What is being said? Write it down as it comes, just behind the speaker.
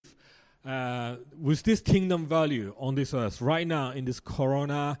with this kingdom value on this earth right now in this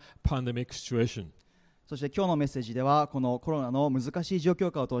corona pandemic situation. そして今日のメッセージではこのコロナの難しい状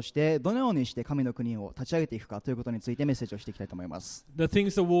況下を通してどのようにして神の国を立ち上げていくかということについてメッセージをしていきたいと思います。The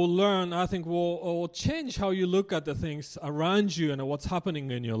things that we'll learn, I think, will change how you look at the things around you and what's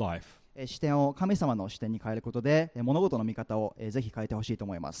happening in your life. 視点を神様の視点に変えることで物事の見方をぜひ変えてほしいと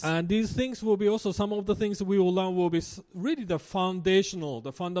思います。And these things will be also some of the things that we will learn will be really the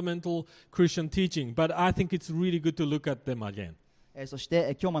fundamental Christian teaching. But I think it's really good to look at them again. そし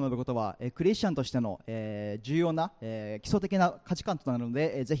て今日学ぶことはクリスチャンとしての重要な基礎的な価値観となるの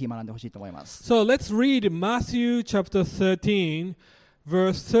でぜひ学んでほしいと思います。So let's read Matthew chapter 13,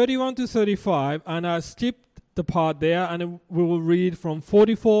 verse 31 to 35, and I'll skip the part there, and we will read from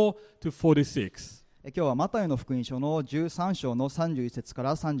 44 to 46. 今日はマタイの福音書の13章の31節か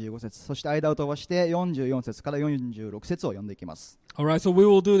ら35節、そして間を飛ばして44節から46節を読んでいきます。Alright, so we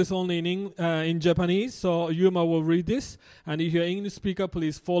will do this only in Japanese. So Yuma will read this, and if you're an English speaker,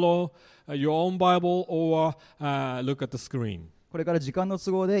 please follow your own Bible or look at the screen. これから時間の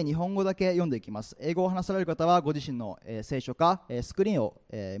都合で日本語だけ読んでいきます。英語を話される方はご自身の聖書かスクリーンを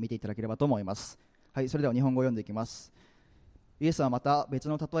見ていただければと思います。はい、それでは日本語を読んでいきます。イエスはまた別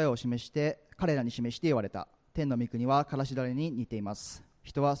の例えを彼らに示して言われた。天の御国はからし種に似ています。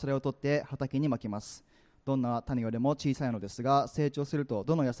人はそれを取って畑にまきます。どんな種よりも小さいのですが、成長すると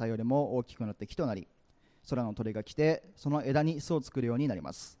どの野菜よりも大きくなって木となり、空の鳥が来てその枝に巣を作るようになり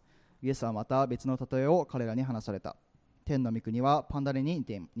ます。イエスはまた別の例えを彼らに話された。天の御国はパン種に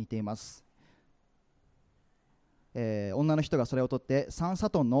似ています。女の人がそれを取って3サ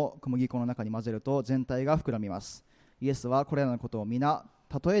トンの小麦粉の中に混ぜると全体が膨らみます。イエスはこれらのことを皆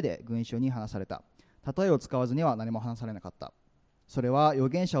例えで群衆に話された。例えを使わずには何も話されなかった。それは預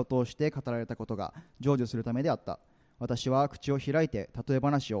言者を通して語られたことが成就するためであった。私は口を開いて例え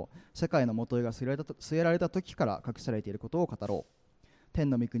話を世界の元へが据えられた時から隠されていることを語ろう。天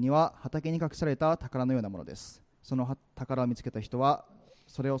の御国は畑に隠された宝のようなものです。その宝を見つけた人は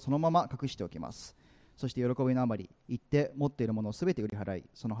それをそのまま隠しておきます。そして喜びのあまり行って持っているものをすべて売り払い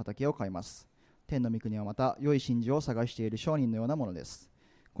その畑を買います。天の御国はまた良い真珠を探している商人のようなものです。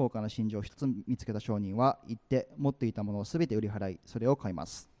高価な真珠を一つ見つけた商人は行って持っていたものをすべて売り払いそれを買いま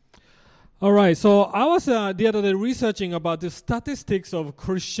す。Alright, so I was the other day researching about the statistics of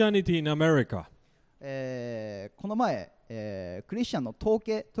Christianity in America. この前、クリスチャンの統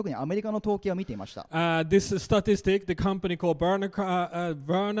計、特にアメリカの統計を見ていました。This statistic, the company called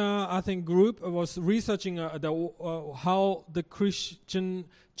Werner, I think, Group was researching how the Christian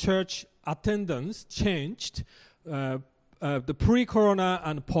church attendance changed the pre-corona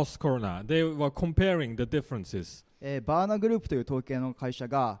and post-corona. They were comparing the differences. バーナグループという統計の会社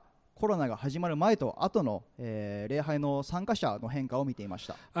がコロナが始まる前と後の、礼拝の参加者の変化を見ていまし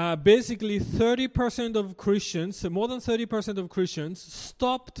た。Basically, 30% of Christians, more than 30% of Christians,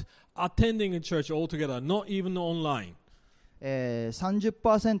 stopped attending a church altogether, not even online.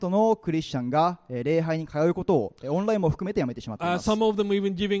 30% のクリスチャンが、礼拝に通うことをオンラインも含めてやめてしまっています。Some of them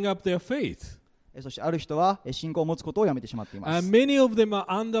even giving up their faith. そしてある人は信仰を持つことをやめてしまっています。Many of them are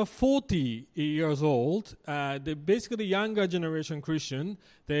under 40 years old. The basically younger generation Christian,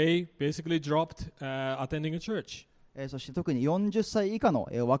 they basically dropped attending a church. そして特に40歳以下の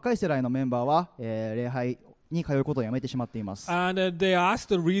若い世代のメンバーは礼拝に通うことをやめてしまっています。And they asked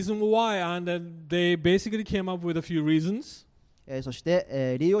the reason why, and they basically came up with a few reasons. そし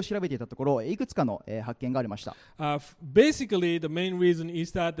て理由を調べていたところいくつかの発見がありました。Basically, the main reason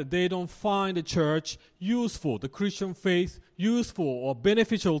is that they don't find the church useful, the Christian faith useful or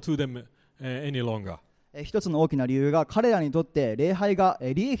beneficial to them any longer. 一つの大きな理由が彼らにとって礼拝が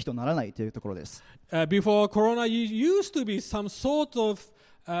利益とならないというところです。Before Corona, you used to be some sort of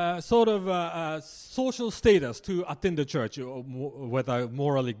social status to attend the church, whether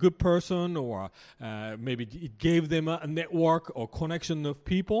morally good person or maybe it gave them a network or connection of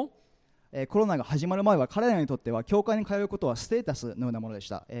people. コロナが始まる前は彼らにとっては教会に通うことはステータスのようなものでし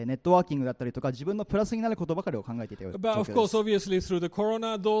た。ネットワーキングだったりとか自分のプラスになることばかりを考えていたような状況です。But of course, obviously, through the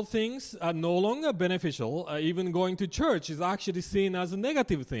corona, those things are no longer beneficial. Even going to church is actually seen as a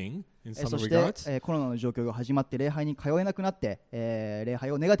negative thing in some そし regards. てコロナの状況が始まって礼拝に通えなくなって、礼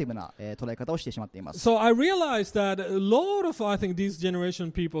拝をネガティブな捉え方をしてしまっています。So I realized that a lot of, I think, these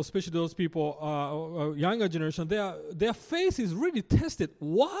generation people, especially those people, younger generation, their faith is really tested.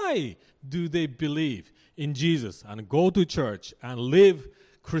 Why do they believe in Jesus and go to church and live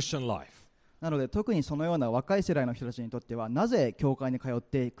Christian life? なので特にそのような若い世代の人たちにとってはなぜ教会に通っ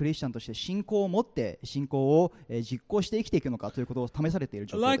てクリスチャンとして信仰を持って信仰を実行して生きていくのかということを試されている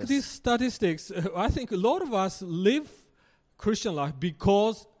状況 Like で these す。 statistics, I think a lot of us live Christian life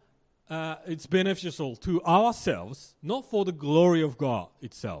because it's beneficial to ourselves, not for the glory of God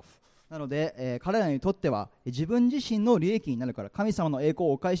itself. なので、彼らにとっては自分自身の利益になるから、神様の栄光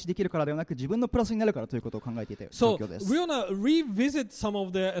をお返しできるからではなく、自分のプラスになるからということを考えていた状 So 況です。 we want to revisit some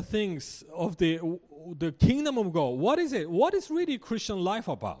of the things of the kingdom of God. What is it? What is really Christian life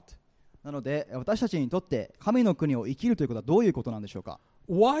about? なので、私たちにとって神の国を生きるということはどういうことなんでしょうか。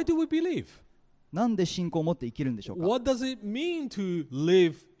 Why do we believe? なんで信仰を持って生きるんでしょうか。 What does it mean to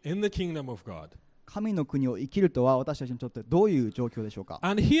live in the kingdom of God? 神の国を生きるとは私たちにとってどういう状況でしょうか。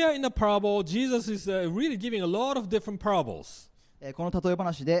 And here in the parable, Jesus is really giving a lot of different parables. この例え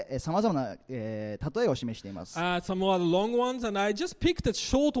話でさまざまな例えを示しています。 Some are the long ones, and I just picked the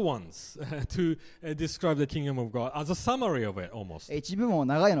short ones to describe the kingdom of God as a summary of it almost. 一部分も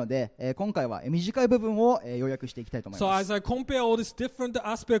長いので、今回は短い部分を要約していきたいと思い So ま as す。 I compare all these different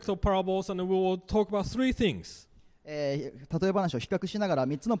aspects of parables, and we will talk about three things. 例え話を比較しながら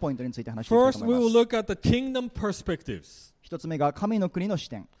3つのポイントについて話していきたい First, と we 思い will ます。 look at the kingdom perspectives. 1つ目が神の国の視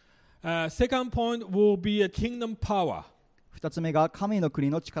点。Second point will be a kingdom power. 2つ目が神の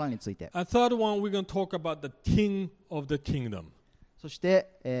国の力について。 Third one, we're going to talk about the king of the kingdom. そして、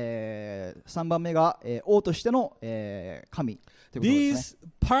3番目が、王としての、神ということですね。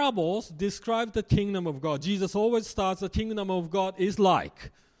 These parables describe the kingdom of God. Jesus always starts, the kingdom of God is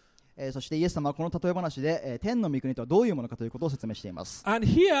like. そしてイエス様はこの例え話で、天の御国とはどういうものかということを説明しています。 And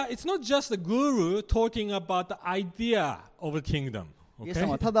here, it's not just the guru talking about the idea of the kingdom. イエス様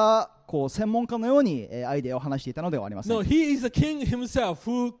Okay? はただこう専門家のように、アイデアを話していたのではありません。 No, he is the king himself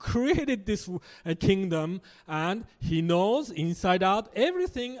who created this kingdom, and he knows inside out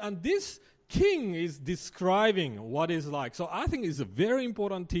everything, and this king is describing what is like. So I think it's a very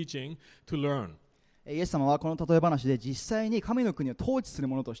important teaching to learn. イエス様はこの例え話で実際に神の国を統治する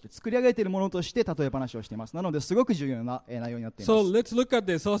ものとして作り上げているものとして例え話をしています。なのですごく重要な内容になっていま So す。 let's look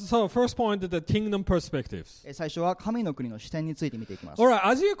at this. So first point is the kingdom perspectives. 最初は神の国の視点について見ていきます。 All right,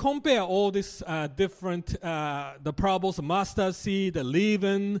 as you compare all these different the parables, the mustard seed, the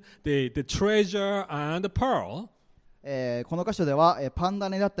leaven, the treasure, and the pearl. この箇所では、パンダ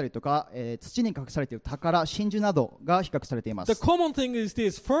ネだったりとか、土に隠されている宝、真珠などが比較されていま The す。 common thing is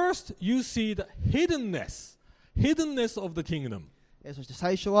this. First, you see the hiddenness of the kingdom. そして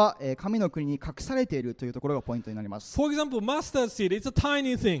最初は、神の国に隠されているというところがポイントになります。 For example, mustard seed, it's a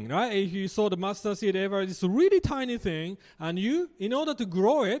tiny thing, right? If you saw the mustard seed ever, it's a really tiny thing, and you, in order to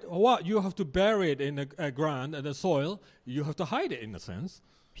grow it, what? You have to bury it in the ground, and the soil. You have to hide it in a sense.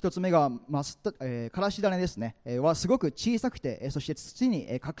 一つ目がからし種ですね、はすごく小さくて、そして土に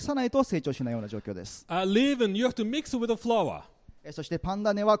隠さないと成長しないような状況です。Leaven, you have to mix it with the flour. そしてパン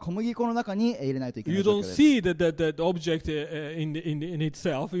ダネは小麦粉の中に入れないといけな You い状況 don't です。 see the object in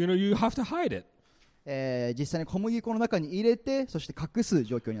itself. You have to hide it. 実際に小麦粉の中に入れて、そして隠す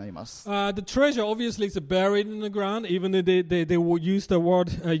状況になります。The treasure obviously is buried in the ground. Even they will use the word.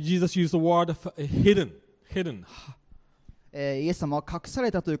 Jesus used the word hidden. イエス様は隠さ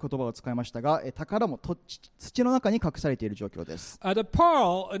れたという言葉を使いましたが、宝も土の中に隠されている状況です。The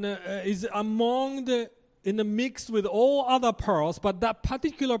pearl is in the mix with all other pearls, but that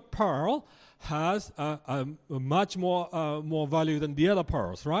particular pearl has a much more value than the other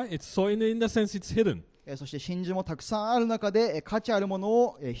pearls, right? So in the sense, it's hidden. そして真珠もたくさんある中で、価値あるもの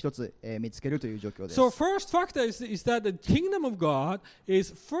を一つ見つけるという状況です。 So first factor is that the kingdom of God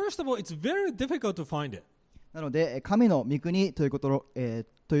is, first of all, it's very difficult to find it. なので神の御国というこ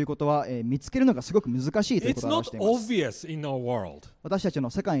とは、見つけるのがすごく難しいというこ It's とを not 表しています。 obvious in our world. 私たちの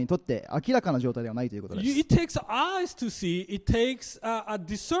世界にとって明らかな状態ではないということです。 It takes eyes to see. It takes a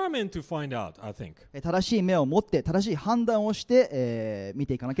discernment to find out, I think. 正しい目を持って正しい判断をして、見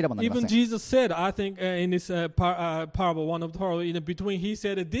ていかなければなりませ Even ん。 Jesus said, I think in this parable, one of the parable in between, he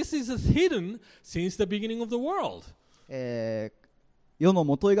said, this is hidden since the beginning of the world. 世の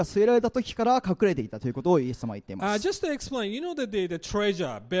元が据えられた時から隠れていたということをイエス様は言っています。 Just to explain, you know that the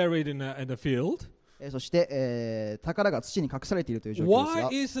treasure buried in the field? そして、宝が土に隠されているという状況ですが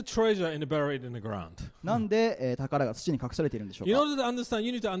Why is the treasure buried in the ground? なんで、宝が土に隠されているんでしょう In か。 order to understand,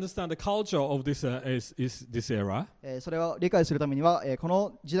 you need to understand the culture of this era. それを理解するためには、こ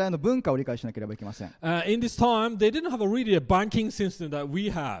の時代の文化を理解しなければいけません。In this time, they didn't have really a banking system that we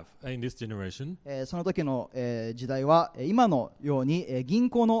have in this generation. その時の、時代は今のように、銀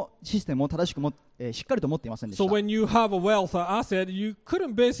行のシステムを正しくしっかりと持っていませんでし So た。 when you have a wealth or asset, you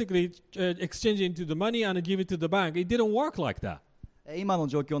couldn't basically exchange it into the money and give it to the bank. It didn't work like that. 今の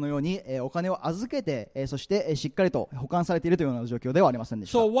状況のように、お金を預けて、そして、しっかりと保管されているというような状況ではありませんで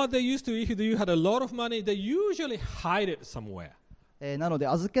した。 So what they used to, if you had a lot of money, they usually hide it somewhere. なので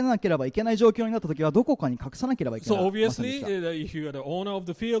預けなければいけない状況になったときはどこかに隠さなければいけ So ないませんで obviously, した。 if you are the owner of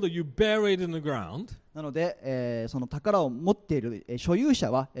the field, you bury it in the ground. なので、その宝を持っている、所有者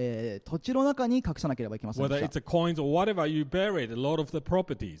は、土地の中に隠さなければいけませんで Whether し it's た。 a coins or whatever, you bury it. A lot of the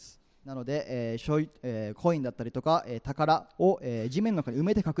properties. なので、コインだったりとか、宝を、地面の中に埋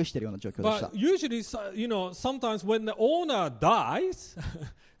めて隠しているような状況でした。 But usually, sometimes when the owner dies,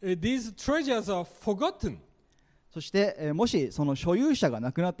 these treasures are forgotten. そして、もしその所有者が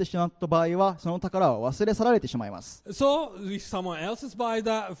亡くなってしまった場合はその宝は忘れ去られてしまいます。 So if someone else is by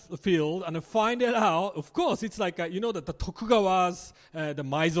that field and find it out, of course, it's like that the Tokugawa's, the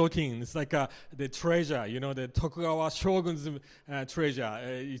Maizo King. It's like the treasure, the Tokugawa shogun's treasure.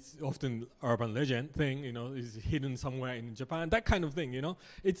 It's often urban legend thing, is hidden somewhere in Japan. That kind of thing,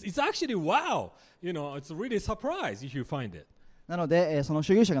 It's actually wow. It's really a surprise if you find it. なので、その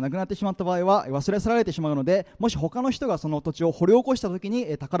所有者が亡くなってしまった場合は忘れ去られてしまうので、もし他の人がその土地を掘り起こしたとき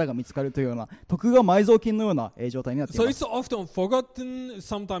に、宝が見つかるというような徳川埋蔵金のような、状態になってい So ます。 it's often forgotten.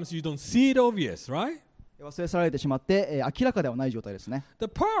 Sometimes you don't see it obvious, right? 忘れ去られてしまって、明らかではない状態ですね。 The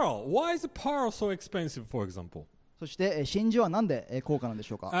pearl. Why is the pearl so expensive, for example? そして、真珠は何で、高価なんで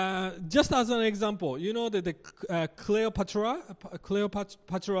しょうか。 Just as an example, the Cleopatra,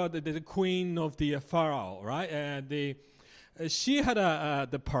 the queen of the pharaoh, right? She had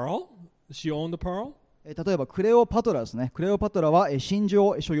the pearl. She owned the pearl. 例えばクレオパトラですね。クレオパトラは、真珠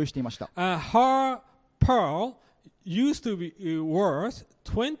を所有していました。 Her pearl used to be worth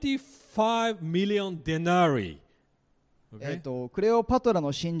 25 million denarii. Okay? クレオパトラ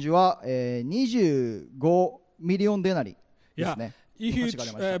の真珠は、25ミリオンデナリですね。 If you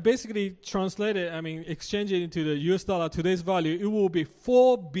basically translate it, exchange it into the US dollar, today's value, it will be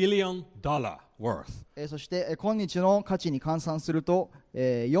 $4 billion worth. そして、今日の価値に換算すると、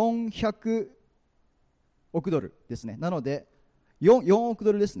400億ドルですね。なので 4億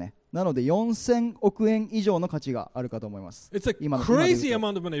ドルですね。なので4000億円以上の価値があるかと思います。 It's a crazy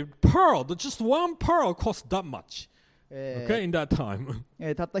amount of money. Pearl, just one pearl costs that much. Okay, in that time.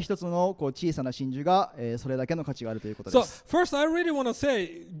 たった一つの小さな真珠が、それだけの価値があるということで So す。 first, I really want to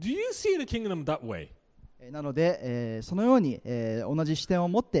say, do you see the kingdom that way? なので、そのように、同じ視点を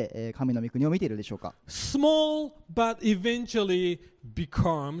持って、神の御国を見ているでしょうか。 Small, but eventually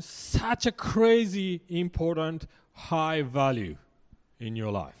becomes such a crazy, important, high value in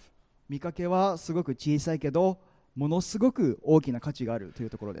your life. 見かけはすごく小さいけど、ものすごく大きな価値があるという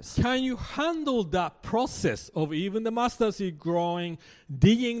ところです。 Can you handle that process of even the mustard seed growing,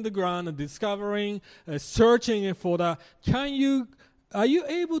 digging the ground, and discovering, searching for that? Are you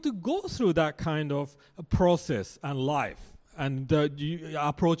able to go through that kind of process and life and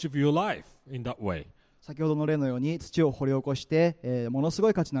approach of your life in that way? 先ほどの例のように土を掘り起こして、ものすご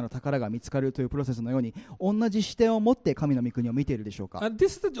い価値のある宝が見つかるというプロセスのように同じ視点を持って神の御国を見ているでしょうか。 And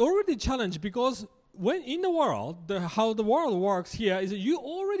this is already a challenge because when in the world, how the world works here is that you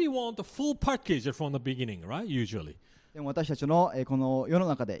already want the full package from the beginning, right? Usually. でも私たちの、この世の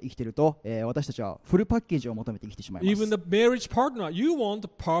中で生きていると、私たちはフルパッケージを求めて生きてしまいます。 Even the marriage partner, you want the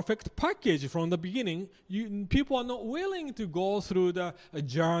perfect package from the beginning. People are not willing to go through the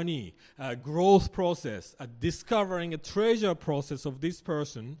journey, growth process, discovering a treasure process of this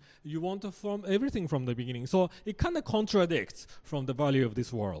person. You want everything from the beginning. So it kind of contradicts from the value of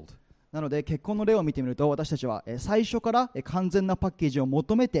this world. なので結婚の例を見てみると私たちは最初から完全なパッケージを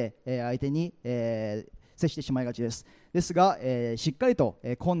求めて相手に接してしまいがちです。ですが、しっかりと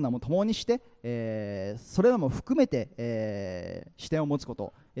困難も共にして、それらも含めて、視点を持つこ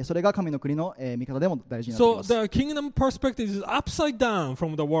と、それが神の国の、見方でも大事になっています。 So the kingdom perspective is upside down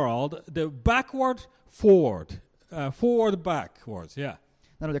from the world, the backward, forward, forward, backwards. Yeah.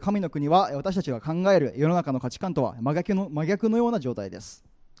 なので神の国は私たちが考える世の中の価値観とは真逆のような状態です。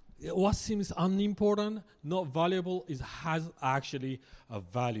What seems unimportant, not valuable, has actually a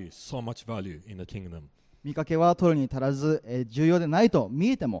value, so much value in the kingdom. 見かけは取るに足らず、重要でないと見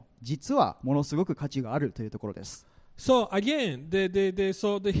えても実はものすごく価値があるというところです。 So again,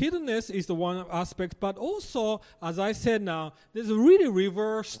 so the hiddenness is the one aspect, but also, as I said now, there's a really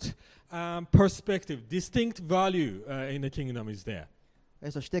reversed perspective, distinct value in the kingdom is there.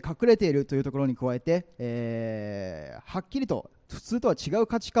 そして隠れているというところに加えて、はっきりと普通とは違う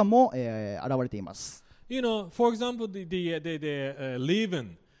価値観も、現れています。You know, for example, the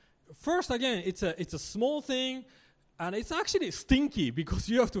leaven. First, again, it's a small thing, and it's actually stinky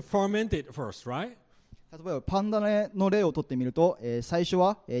because you have to ferment it first, right? 例えばパンダの例をとってみると、最初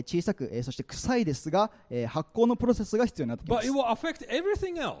は、小さく、そして臭いですが、発酵のプロセスが必要になってきま But す。 it will affect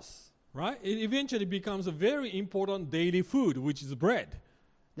everything else, right? It eventually becomes a very important daily food, which is bread.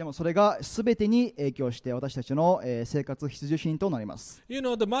 でもそれが全てに影響して私たちの生活必需品となります。You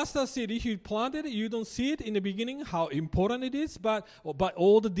know, the mustard seed, if you plant it, you don't see it in the beginning how important it is, but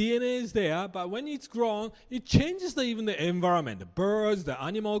all the DNA is there. But when it's grown, it changes even the environment. The birds, the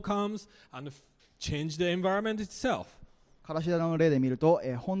animal comes and change the environment itself. からし種の例で見ると、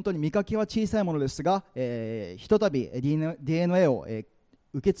本当に見かけは小さいものですが、ひとたび DNA を、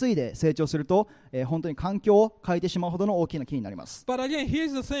受け継いで成長すると、本当に環境を変えてしまうほどの大きな木になります。But again,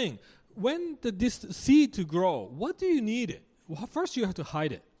 here's the thing. When this seed to grow, what do you need it? Well, first you have to hide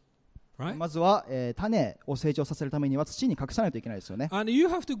it, right? まずは、種を成長させるためには土に隠さないといけないですよね。And you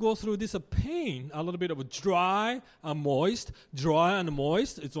have to go through this pain, a little bit of dry and moist. It's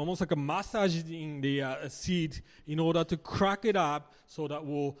almost like a massaging the seed in order to crack it up so that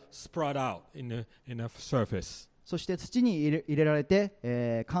will spread out in the surface. そして土に入れられ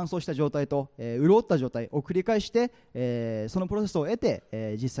て、乾燥した状態と、潤った状態を繰り返して、そのプロセスを得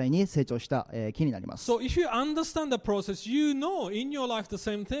て、実際に成長した、木になります。So if you understand the process, you know in your life the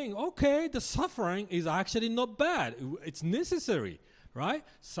same thing. Okay, the suffering is actually not bad. It's necessary, right?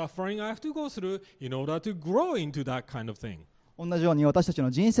 Suffering I have to go through in order to grow into that kind of thing. 同じように私たちの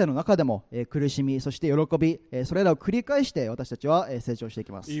人生の中でも、苦しみ、そして喜び、それらを繰り返して私たちは、成長してい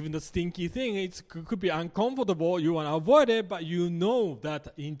きます。Even the stinky thing, it could be uncomfortable. You want to avoid it, but you know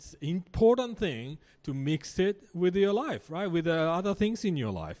that it's important thing to mix it with your life, right? With the other things in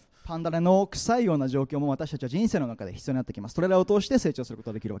your life. パンダネの臭いような状況も私たちは人生の中で必要になってきます。それらを通して成長すること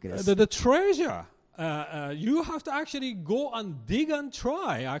ができるわけです。The treasure, you have to actually go and dig and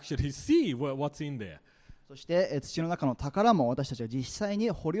try, actually see what's in there. そして土の中の宝も私たちは実際に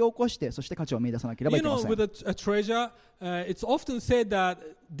掘り起こしてそして価値を見出さなければいけません。You know, with a treasure, it's often said that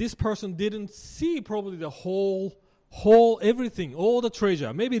this person didn't see probably the whole everything, all the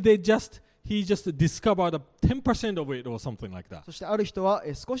treasure. Maybe he just discovered 10% of it or something like that. そしてある人は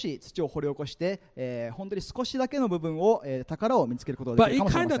少し土を掘り起こして、本当に少しだけの部分を、宝を見つけることができるかも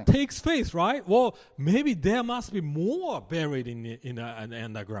しれません。But it kind of takes faith, right? Well, maybe there must be more buried in the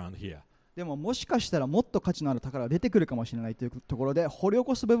underground here. でももしかしたらもっと価値のある宝が出てくるかもしれないというところで掘り起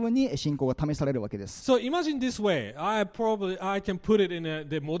こす部分に信仰が試されるわけです。So imagine this way. I can put it in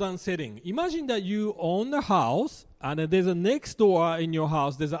the modern setting. Imagine that you own a house and there's a next door in your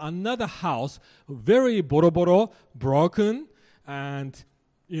house. There's another house, very boro, broken and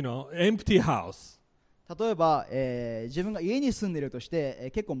empty house. 例えば、自分が家に住んでいるとし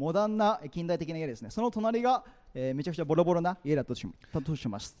て、結構モダンな近代的な家ですね。その隣が、めちゃくちゃボロボロな家だとし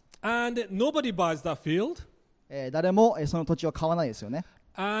ます。And nobody buys that field. 誰も、その土地を買わないですよね。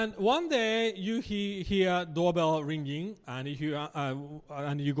And one day you hear doorbell ringing, and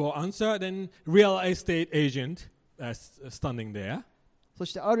you go answer. Then real estate agent standing there. そ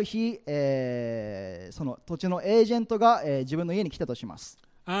してある日、その土地のエージェントが、自分の家に来たとします。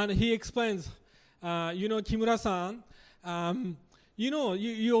And he explains.Kimura-san,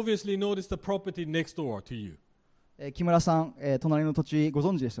 you obviously noticed the property next door to you. 木村さん、隣の土地ご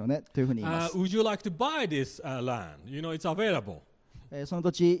存知ですよねというふうに言います。Would you like to buy this land? It's available. その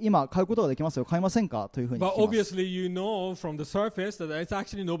土地今買うことができますよ。買いませんかというふうに聞きます。But obviously you know from the surface that it's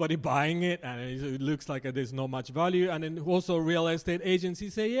actually nobody buying it, and it looks like there's not much value. And then also real estate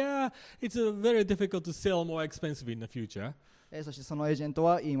agencies say, yeah, it's very difficult to sell more expensive in the future. そしてそのエージェント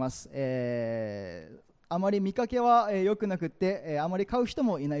は言います。あまり見かけは良くなくて、あまり買う人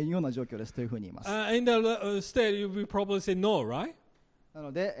もいないような状況ですというふうに言います。In the state, you will probably say no, right? な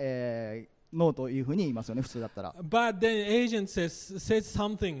ので、ノーというふうに言いますよね、普通だったら。But then agent says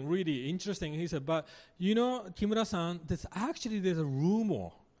something really interesting. He said, but Kimura-san, there's a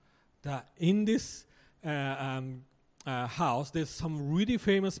rumor that in this house, there's some really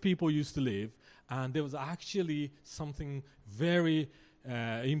famous people used to live, and there was actually something very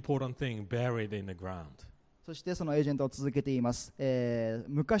important thing buried in the ground. そしてそのエージェントを続けて言います。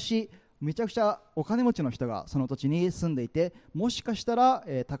昔めちゃくちゃお金持ちの人がその土地に住んでいて、もしかしたら、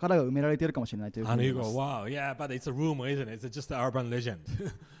宝が埋められているかもしれないというふうに言います。Wow, yeah, but it's a rumor, isn't it? It's just an urban legend.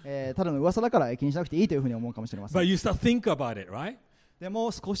 ただの噂だから気にしなくていいというふうに思うかもしれません。But you start think about it, right? で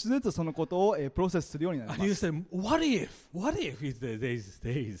も少しずつそのことを、プロセスするようになります。And you say, what if it's these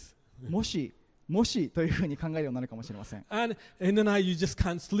days? もしというふうに考えるようになるかもしれません。And in the night you just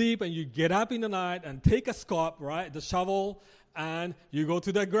can't sleep, and you get up in the night and take a scoop, right, the shovel, and you go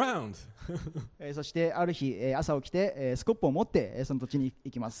to the ground. そしてある日、朝起きて、スコップを持って、その土地に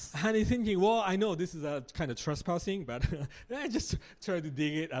行きます。And he's thinking, well, I know this is a kind of trespassing, but I just try to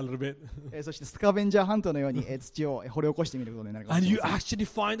dig it a little bit. そしてスカベンジャーハントのように、土を掘り起こしてみることになるかもしれません。And you actually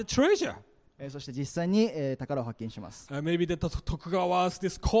find the treasure. そして実際に、宝を発見します。Maybe the Tokugawa was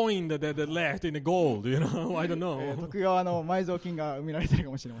this coin that they left in the gold, you know, I don't know. 徳川の埋蔵金が埋められている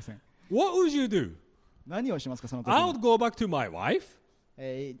かもしれません。What would you do? 何をしますか、その時 I に would。go back to my wife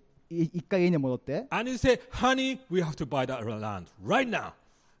一回家に戻って、and you say, honey, we have to buy that land right now.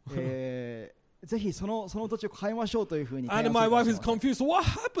 ぜひその土地を買いましょうというふうに提案 And する my かも wife しれ is ません。 confused. What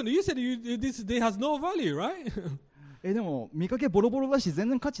happened? You said this has no value, right? でも見かけボロボロだし全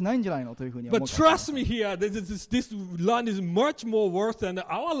然価値ないんじゃないのというふうに思 But うかもしれません。 trust me here, this land is much more worth than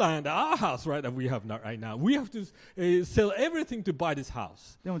our land, our house, right, that we have not right now. We have to sell everything to buy this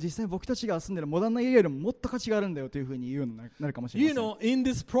house. でも実際僕たちが住んでるモダンな家よりももっと価値があるんだよというふうに言うようになるかもしれま You せん。 know, in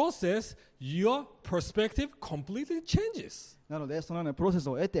this process, your perspective completely changes. なのでそのようなプロセス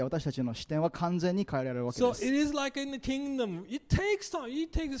を得て私たちの視点は完全に変えられるわけで So す。 it is like in the kingdom. It takes time.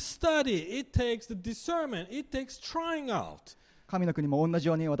 It takes study. It takes the discernment. It takes trying out. 神の国も同じ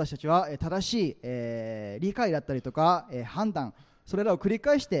ように私たちは正しい、理解だったりとか、判断、それらを繰り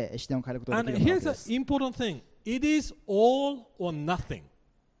返して視点を変えることがで And きるわ here's け the です。 important thing. It is all or nothing.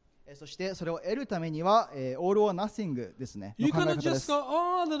 そしてそれを得るためには、all or nothing ですね。の You 考え cannot 方で just す。 go,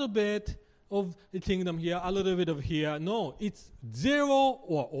 oh, a little bit of the kingdom here, a little bit of here. No, it's zero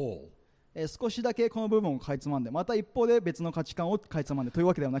or all. 少しだけこの部分をかいつまんで、また一方で別の価値観をかいつまんでという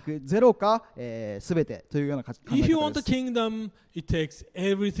わけではなく、ゼロかすべてというような考え If you want 方 the です。 kingdom, it takes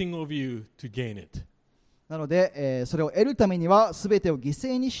everything of you to gain it. なので、それを得るためにはすべてを犠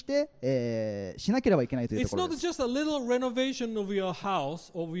牲にして、しなければいけないというと It's ころ not です。 just a little renovation of your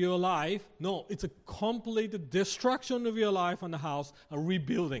house, of your life. No, it's a complete destruction of your life and the house and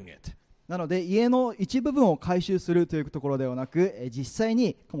rebuilding it. なので家の一部分を回収するというところではなく、実際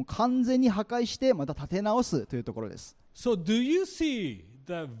にもう完全に破壊してまた建て直すというところです。So do you see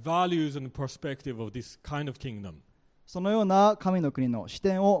the values and perspective of this kind of kingdom? そのような神の国の視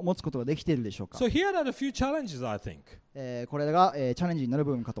点を持つことができているでしょうか。 So here are a few challenges, I think. これが、チャレンジになる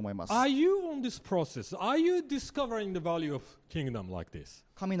部分かと思います。 Are you on this process? Are you discovering the value of kingdom like this?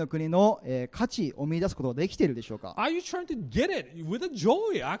 神の国の、価値を見出すことができているでしょうか。 Are you trying to get it with a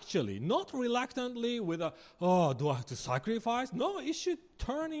joy, actually? Not reluctantly with a, oh, do I have to sacrifice? No, it should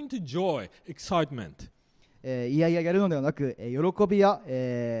turn into joy, excitement. いやいややるのではなく、喜びや、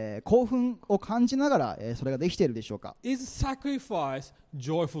興奮を感じながら、それができているでしょうか。 Is sacrifice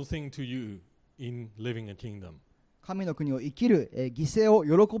joyful thing to you in living a kingdom? 神の国を生きる、犠牲を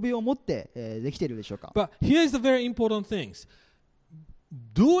喜びを持って、できているでしょうか。 But here's the very important things.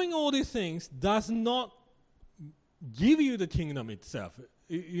 Doing all these things does not give you the kingdom itself.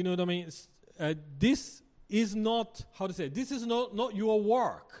 You know what I mean? This is not, how to say, this is not your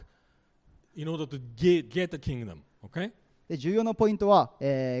work in order to get the kingdom. Okay? で重要なポイントは、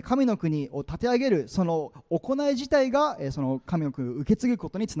神の国を立て上げるその行い自体が、その神の国を受け継ぐこ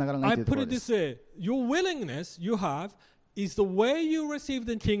とにつながらない I というとこ put ろ it で this す。 way. Your willingness you have is the way you receive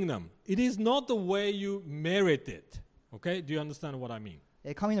the kingdom. It is not the way you merit it. Okay? Do you understand what I mean?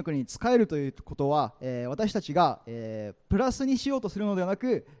 神の国に仕えるということは、私たちが、プラスにしようとするのではな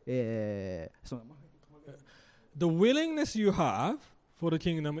く、その The willingness you have for the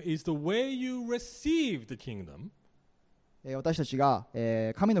kingdom is the way you receive the kingdom. 私たちが、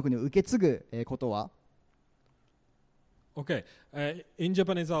神の国を受け継ぐことは、Okay. In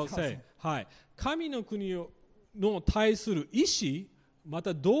Japanese, I'll say, はい。神の国の対する意志、ま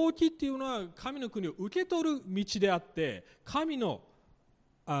た動機っていうのは神の国を受け取る道であって、神の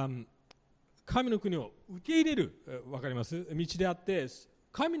国を受け入れる、わかります道であって、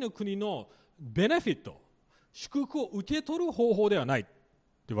神の国のベネフィット、祝福を受け取る方法ではないっ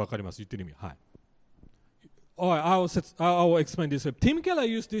てわかります言ってる意味。はい。Alright, I will explain this. Tim Keller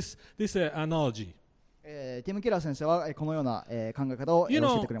used this analogy. ティム・ケラー先生はこのような、考え方を教 You えて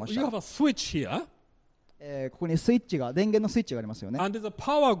know, くれまし you た。 have a switch here, ここにスイッチが、電源のスイッチがありますよね。 and there's a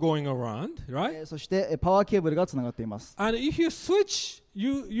power going around, right? そして、パワーケーブルがつながっています。 And if you switch,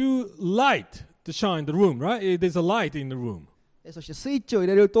 you light to shine the room, right? There's a light in the room. そしてスイッチを入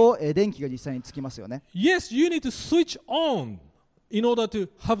れると、電気が実際につきますよね。 Yes, you need to switch on in order to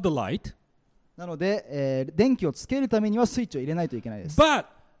have the light, なので、電気をつけるためにはスイッチを入れないといけないです。 but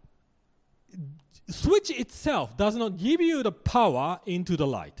switch itself does not give you the power into the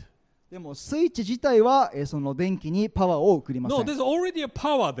light. でもスイッチ自体は、その電気にパワーを送りませ No, ん。 there's already a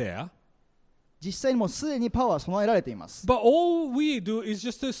power there, 実際にもうすでにパワーは備えられています。 but all we do is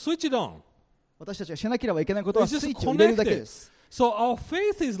just to switch it on. 私たちがしなければいけないことは It's ス just イッチを入れるだけで connected. す。 So our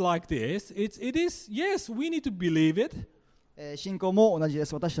faith is like this. It is, yes, we need to believe it, 信仰も同じで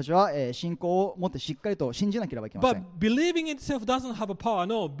す。私たちは、信仰を持ってしっかりと信じなければいけませ but ん。 believing itself doesn't have a power.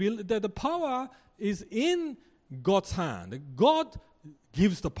 No, the power is in God's hand. God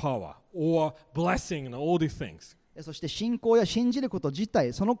gives the power or blessing and all these things. そして信仰や信じること自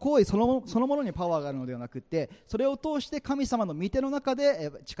体、その行為そのものにパワーがあるのではなくて、それを通して神様の御手の中で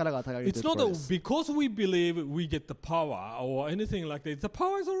力が与えられるという It's ところ not です because we believe we get the power or anything like that. The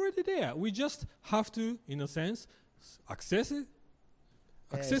power is already there. We just have to, in a sense, access it.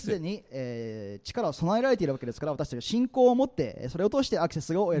 すでに、力を備えられているわけですから、私たちが信仰を持ってそれを通してアクセ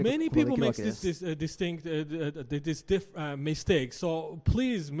スを得ることが Many でき people るわ make けで this す。 mistake. So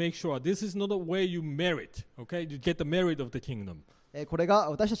please make sure this is not a way you merit. Okay, you get the merit of the kingdom. これが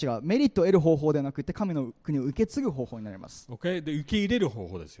私たちがメリットを得る方法ではなくて、神の国を受け継ぐ方法になります。Okay, で受け入れる方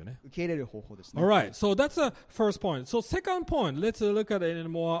法ですよね。受け入れる方法ですね。 All right, so that's the first point. So second point, let's look at it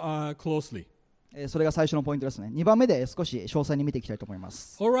more closely. それが最初のポイントですね。2番目で少し詳細に見ていきたいと思いま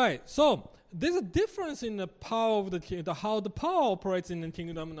す。 All right, so there's a difference in the power of how the power operates in the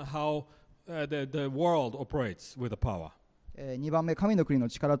kingdom and how the world operates with the power. 2番目、神の国の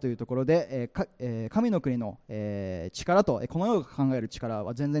力というところで、神の国の力とこの世が考える力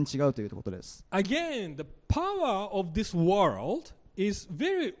は全然違うということです。Again, the power of this world is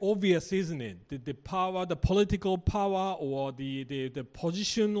very obvious, isn't it? The power, the political power, or the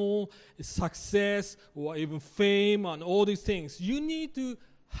positional success, or even fame, and all these things. You need to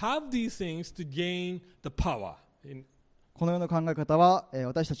have these things to gain the power. このような考え方は、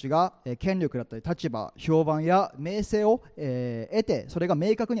私たちが、権力だったり立場、評判や名声を、得て、それが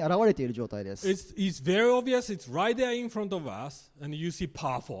明確に現れている状態です。It's very obvious. It's right there in front of us, and you see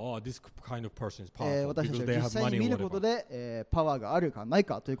powerful. Oh, this kind of person is powerful 私たち because が they 実 have 際に money 見 or ること whatever. で、パワーがあるかない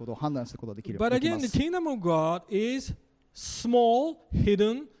かということを判断することができる。 But でき again, ま the す。 kingdom of God is small,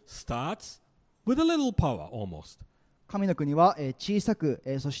 hidden, starts with a little power almost. 神の国は、小さく、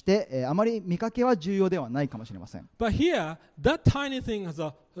そして、あまり見かけは重要ではないかもしれません。 But here, that tiny thing has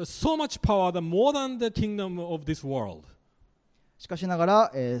so much power that more than the kingdom of this world. しかしなが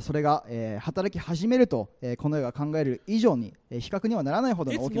ら、それが、働き始めると、この世が考える以上に、比較にはならないほ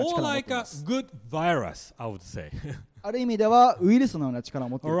どの It's 大きな more 力を持っ like てい a ます。 good virus, I would say. ある意味ではウイルスのような力を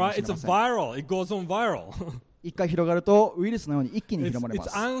持っている All かも right, しれ it's a ません。 viral. It goes on viral. 一回広がるとウイルスのように一気に It's, 広まりま it's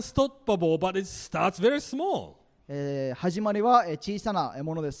す。 unstoppable, but it starts very small. 始まりは小さな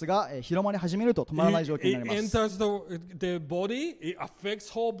ものですが、広まり始めると止まらない状況にな It ります。 enters the body, it affects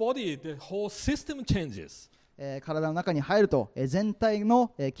whole body, the whole system changes. 体の中に入ると、全体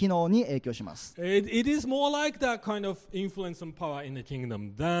の、機能に影響します。 It is more like that kind of influence and power in the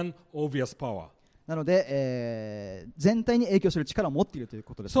kingdom than obvious power. なので、全体に影響する力を持っているという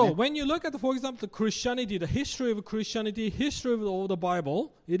ことですね。 So when you look at, for example, Christianity, the history of Christianity, history of all the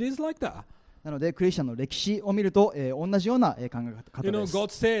Bible, it is like that. なのでクリスチャンの歴史を見ると、同じような、考え方 You know, です。 God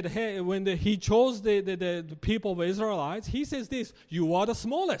said, hey, when He chose the people of Israelites, He says this: "You are the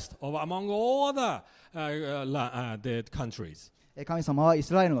smallest of among all the countries. 神様はイ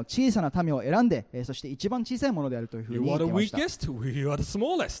スラエルの小さな民を選んで、そして一番小さいものであるというふう You に言 are っ the ていました。 weakest. You are the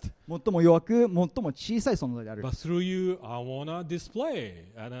smallest. 最も弱く、最も小さい存在である。 But through you, I wanna display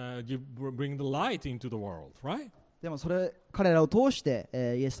and bring the light into the world, right?" でも彼らを通して、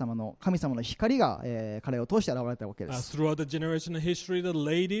イエス様の神様の光が、彼を通して現れたわけです。 Throughout the generation history, the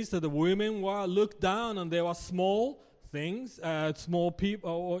ladies, the women were looked down, and they were small things, small people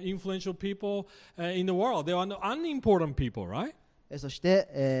or influential people in the world. They were unimportant people, right? そし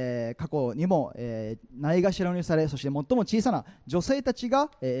て、過去にも、ないがしろにされ、そして最も小さな女性たちが、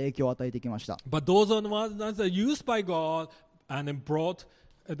影響を与えてきました。 But those are the ones that are used by God and then brought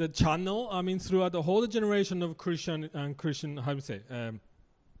the channel, I mean, throughout the whole generation of Christian, how do you say,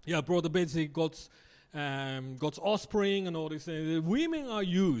 brought the basic God's offspring and all these things. The women are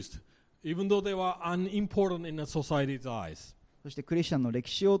used, even though they were unimportant in the society's eyes. そしてクリスチャンの歴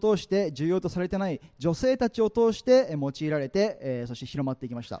史を通して重要とされてない女性たちを通して用いられて、そして広まってい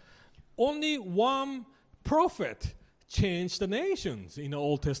きました。 Only one prophet changed the nations in the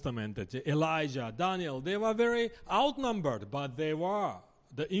Old Testament. Elijah, Daniel, they were very outnumbered, but they were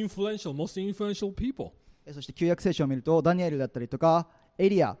the most influential people. そして旧約聖書を見るとダニエルだったりとかエ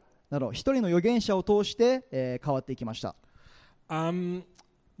リアなど一人の預言者を通して、変わっていきました。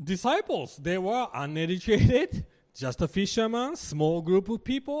Disciples, they were uneducated, just a fisherman, small group of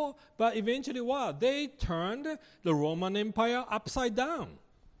people, but eventually what? They turned the Roman Empire upside down.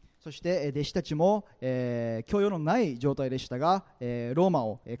 そして弟子たちも、教養のない状態でしたが、ローマ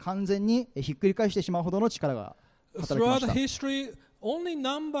を完全にひっくり返してしまうほどの力が働きま Throughout し the た。 history, only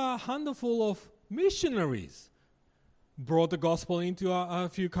handful of missionaries brought the gospel into a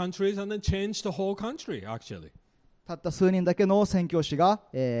few countries and then changed the whole country, actually. たった数人だけの宣教師が、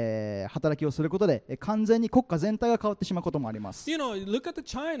働きをすることで、完全に国家全体が変わってしまうこともあります。You know, look at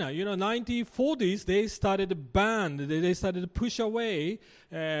China. You know, 1940s, they started to ban, they started to push away,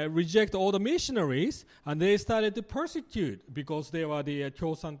 reject all the missionaries, and they started to persecute because they were the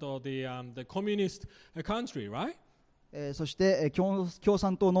Kyosanto, the communist country, right? そして、共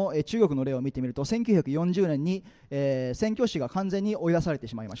産党の、中国の例を見てみると1940年に、宣教師が完全に追い出されて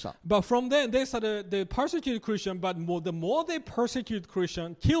しまいました。But from then, they started they persecute Christians, but the more they persecute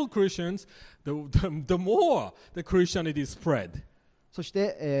Christians, kill Christians, the more the Christianity spread. そし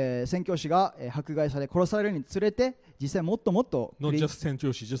て、宣教師が、迫害され殺されるにつれて実際もっともっと Not just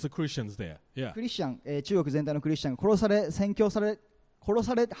Sentoshi, just the Christians there. Yeah. クリスチャン、中国全体のクリスチャンが殺され宣教され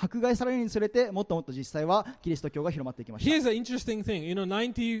迫害されるにつれてもっともっと実際はキリスト教が広まっていきました。 Here's an interesting thing. You know,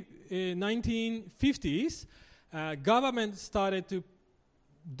 1950s, government started to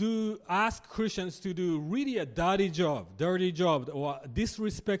ask Christians to do really a dirty job or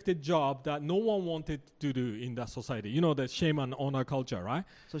disrespected job that no one wanted to do in that society. You know, the shame and honor culture, right?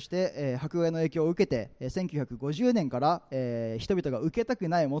 そして、迫害の影響を受けて、1950年から、人々が受けたく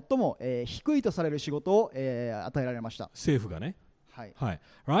ない最も、低いとされる仕事を、与えられました。政府がね。はい。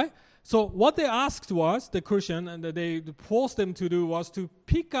Right? So what they asked was, the Christian, and they forced them to do was to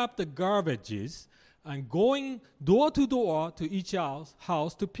pick up the garbages and going door to door to each house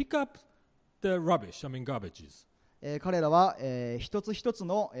to pick up the rubbish, garbages. 彼らは、一つ一つ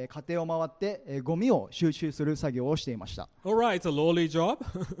の、家庭を回って、ゴミを収集する作業をしていました。Alright, it's a lowly job.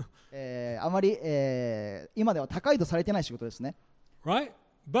 あまり、今では高いとされてない仕事ですね。Right?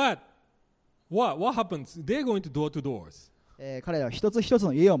 But what happens? They're going to doors. 彼らは一つ一つ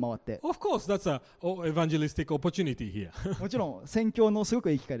の家を回って。Of course, that's an evangelistic opportunity here. もちろん宣教のすご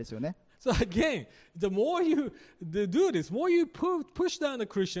くいい機会ですよね。So again, the more you do this, more you push down the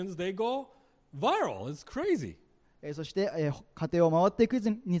Christians, they go viral. It's crazy. そして、家庭を回っていく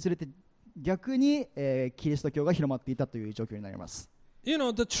につれて逆に、キリスト教が広まっていたという状況になります。You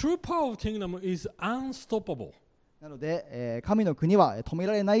know, the true power of kingdom is unstoppable. なので、神の国は止め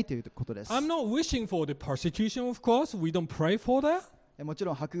られないということです。I'm not wishing for the persecution, of course. We don't pray for that. もち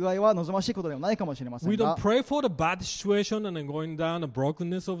ろん迫害は望ましいことではないかもしれません We が don't pray for the bad situation and then going down the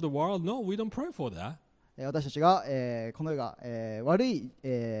brokenness of the world. No, we don't pray for that. 私たちが、この世が、悪い、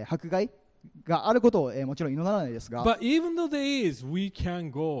迫害があることを、もちろん祈らないですが But even though there is, we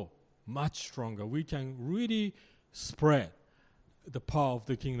can go much stronger. We can really spread the power of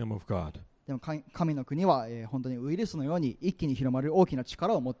the kingdom of God. でも神の国は、本当にウイルスのように一気に広まる大きな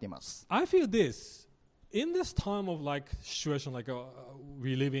力を持っています。 I feel this. In this time of like situation like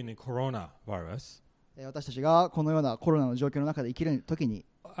we live in coronavirus, 私たちがこのようなコロナの状況の中で生きるときに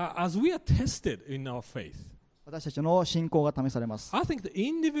as we are tested in our faith, 私たちの信仰が試されます。 I think the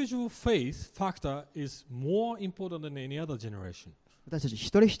individual faith factor is more important than any other generation. 私たち一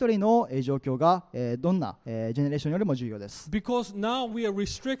人一人の状況がどんなジェネレーションよりも重要です。 Because now we are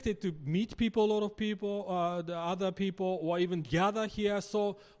restricted to meet people, a lot of people, the other people, or even gather here.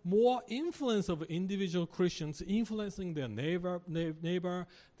 So more influence of individual Christians influencing their neighbor,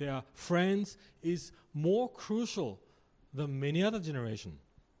 their friends is more crucial than many other generation.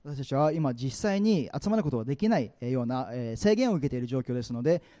 私たちは今実際に集まることができないような制限を受けている状況ですの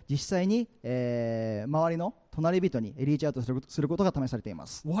で、実際に周りの隣人にリーチアウトすることが試されていま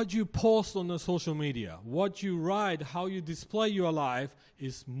す。 What you post on the social media, what you write, how you display your life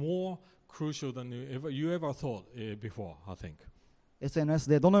is more crucial than you ever thought before, I think. SNS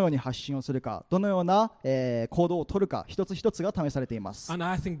でどのように発信をするか、どのような行動を取るか、一つ一つが試されています。 And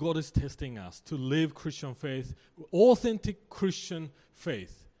I think God is testing us to live Christian faith, authentic Christian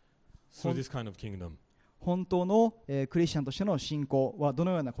faith.through this kind of kingdom. 本当の、クリスチャンとしての信仰はど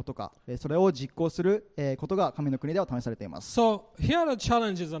のようなことか、それを実行する、ことが神の国では試されています。So here are the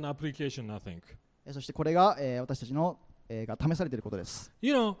challenges and application, I think. そしてこれが、私たちの、が試されていることです。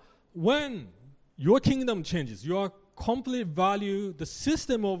You know, when your kingdom changes, your complete value, the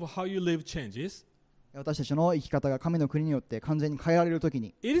system of how you live changes, 私たちの生き方が神の国によって完全に変えられるとき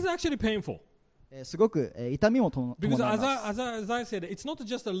に、it is actually painful. すごく痛みも伴い Because ます。 as I said, it's not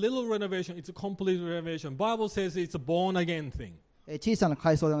just a little renovation, it's a complete renovation. Bible says it's a born again thing. 小さな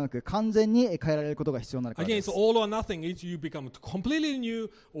改装ではなく完全に変えられることが必要になるから Again, で it's す。 all or nothing. It's you become completely new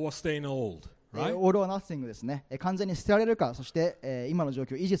or staying old. Right? オールオアナッシングですね。完全に捨てられるか、そして、今の状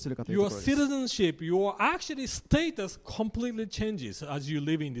況を維持するかというと Your ころです。 citizenship, your actually status completely changes as you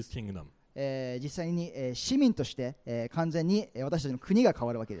live in this kingdom. 実際に、市民として、完全に私たちの国が変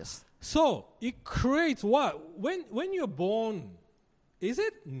わるわけです。 So it creates what? When you're born is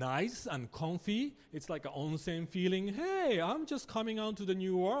it nice and comfy? It's like an onsen feeling. Hey, I'm just coming out to the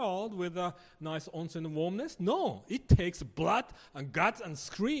new world with a nice onsen warmness. No, it takes blood and guts and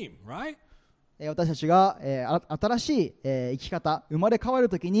scream, right? 私たちが、新しい、生き方、生まれ変わる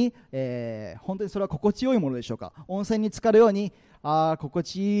ときに、本当にそれは心地よいものでしょうか。温泉に浸かるように、心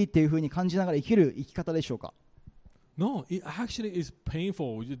地いいっていうふうに感じながら生きる生き方でしょうか。No, it actually is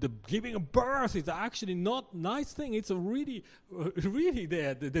painful. The giving a birth is actually not a nice thing. It's a really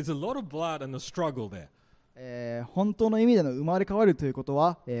there. There's a lot of blood and a struggle there. 本当の意味での生まれ変わるということ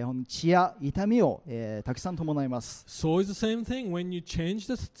は、血や痛みを、たくさん伴います。So it's the same thing when you change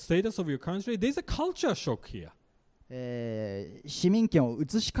the status of your country. There's a culture shock here. 市民権を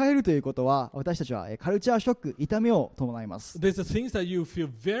移し替えるということは、私たちはカルチャーショック、痛みを伴います。There's the things that you feel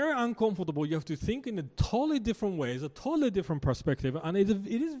very uncomfortable. You have to think in a totally different ways, a totally different perspective, and it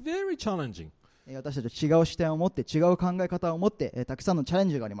is very challenging. 私たちは違う視点を持って、違う考え方を持って、たくさんのチャレン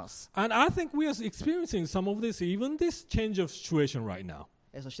ジがあります。And I think we are experiencing some of this, even this change of situation right now.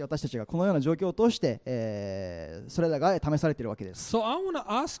 そして私たちがこのような状況を通して、それらが試されているわけです。So I want to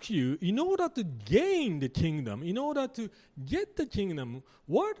ask you, in order to gain the kingdom, in order to get the kingdom,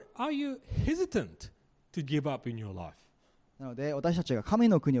 what are you hesitant to give up in your life? なので私たちが神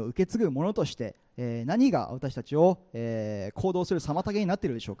の国を受け継ぐものとして、何が私たちを、行動する妨げになってい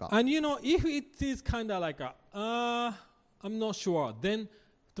るでしょうか。And you know, if it is kind of like I'm not sure, then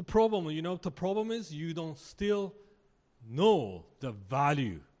the problem is you don't still know the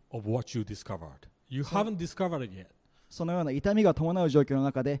value of what you discovered. You haven't discovered it yet. そのような痛みが伴う状況の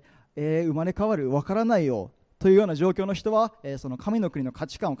中で、生まれ変わる、わからないよというような状況の人は、その神の国の価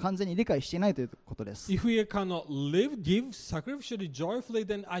値観を完全に理解していないということです。If we cannot give sacrificially, joyfully,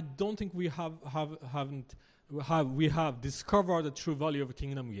 then I don't think we have discovered the true value of the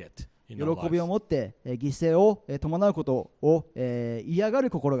kingdom yet. 喜びを持って、犠牲を、伴うことを、嫌がる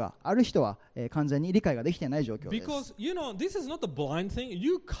心がある人は、完全に理解ができていない状況です。Because you know, this is not a blind thing.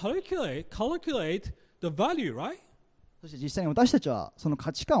 You calculate the value, right? そして実際に私たちはその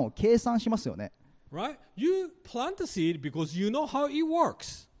価値観を計算しますよね。Right? You plant the seed because you know how it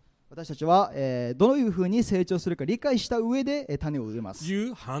works. 私たちは、どういうふうに成長するか理解した上で、種を植えます。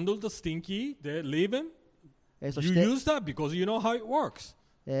You handle the stinky, the leaven. そ You して、use that because you know how it works.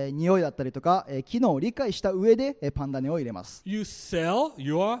 匂いだったりとか、機能を理解した上で、パン種を入れます。You sell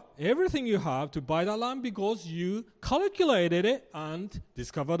everything you have to buy that land because you calculated it and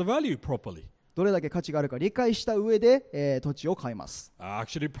discovered the value properly. どれだけ価値があるか理解した上で、土地を買います。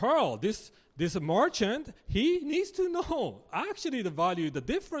Actually, Pearl, this merchant, he needs to know actually the value, the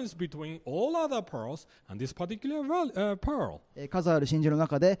difference between all other pearls and this particular pearl. 数ある真珠の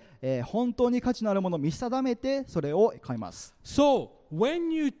中で、本当に価値のあるものを見定めてそれを買います。So,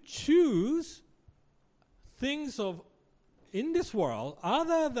 when you choose things in this world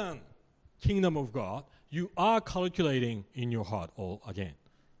other than kingdom of God, you are calculating in your heart all again.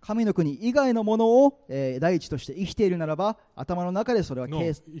 神の国以外のものを、第一として生きているならば、頭の中でそれは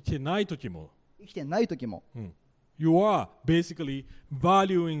生きてない時も。You are basically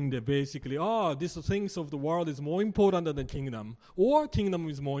valuing these things of the world is more important than the kingdom, or kingdom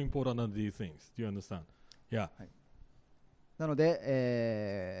is more important than these things. Do you understand? Yeah. なの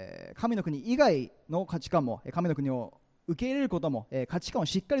で、神の国以外の価値観も、神の国を受け入れることも、価値観を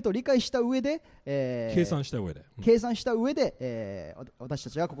しっかりと理解した上で、計算した上で、私た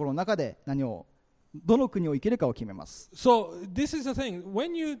ちが心の中でどの国を生きるかを決めます。So this is the thing.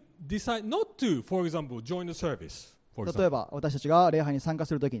 When you decide not to, for example, join the service, 例えば私たちが礼拝に参加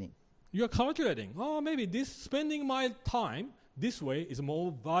するときに、you are calculating, maybe spending my time this way is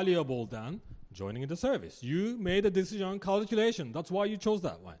more valuable than joining the service. You made a decision, calculation. That's why you chose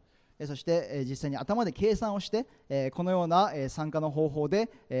that one. そして、実際に頭で計算をして、このような、参加の方法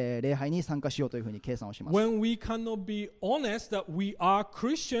で、礼拝に参加しようというふうに計算をします。When we cannot be honest that we are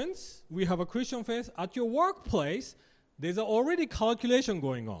Christians, we have a Christian faith at your workplace, there's already calculation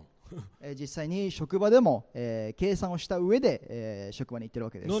going on. 実際に職場でも、計算をした上で、職場に行ってる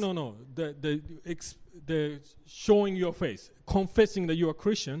わけです。No. The showing your face, confessing that you are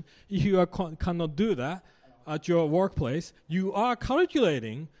Christian, if you cannot do that at your workplace, you are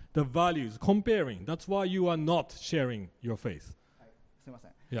calculating the values, comparing. That's why you are not sharing your faith. すみませ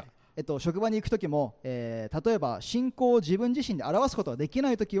ん。Yeah. 職場に行くときも、例えば信仰を自分自身で表すことができ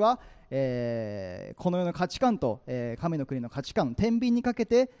ないときは、この世の価値観と、神の国の価値観天秤にかけ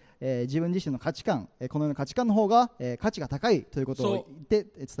て、自分自身の価値観、この世の価値観の方が、価値が高いということを言っ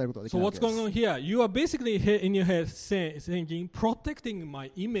て伝えることができるわけです。So what's going on here? You are basically in your head thinking, protecting my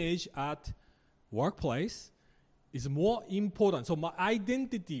image at workplace is more important. So my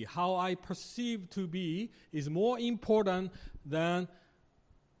identity, how I perceive to be, is more important than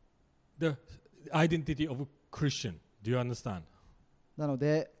the identity of a Christian. Do you understand? なの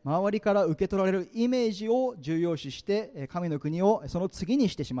で周りから受け取られるイメージを重要視して神の国をその次に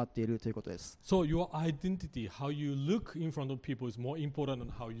してしまっているということです。So your identity, how you look in front of people, is more important than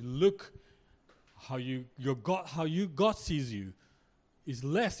how you look, how you God sees you, is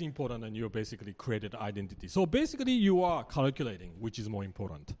less important than your basically created identity. So basically, you are calculating which is more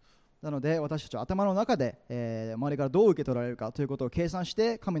important. なので私たちは頭の中で、周りからどう受け取られるかということを計算し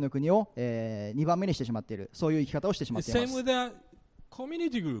て神の国を、2番目にしてしまっている、そういう生き方をしてしまっています。Same with the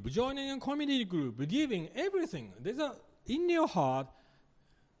community group, joining a community group, giving everything. There's a in your heart,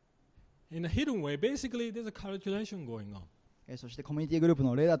 in a hidden way, basically there's a calculation going on. そしてコミュニティグループ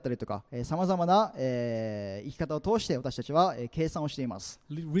の例だったりとか、さまざまな、生き方を通して私たちは、計算をしています。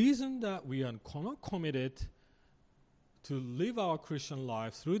The reason that we are not committed to live our Christian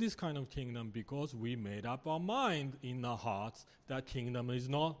life through this kind of kingdom because we made up our mind in our hearts that kingdom is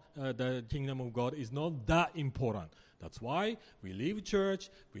not the kingdom of God is not that important. That's why we leave church,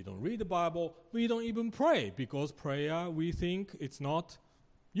 we don't read the Bible, we don't even pray because prayer we think it's not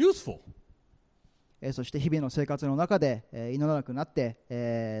useful. そして日々の生活の中で、祈らなくなっ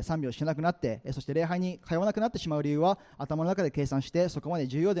て、賛美をしなくなって、そして礼拝に通わなくなってしまう理由は頭の中で計算してそこまで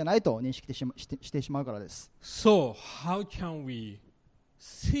重要でないと認識してしまうからです。So how can we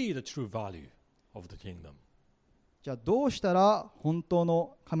see the true value of the kingdom? じゃあどうしたら本当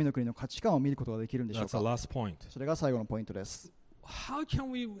の神の国の価値観を見ることができるんでしょう That's the か。 last point. それが最後のポイントです。How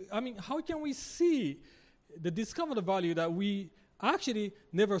can we see discover the value that we actually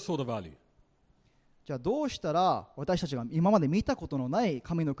never saw the value? じゃあどうしたら私たちが今まで見たことのない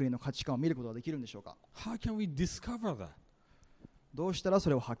神の国の価値観を見ることができるんでしょうか。 How can we discover that? どうしたらそ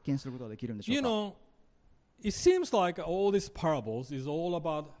れを発見することができるんでしょ You うか。 know, it seems like all these parables is all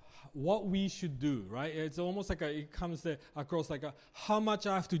about what we should do, right? It's almost like it comes across like how much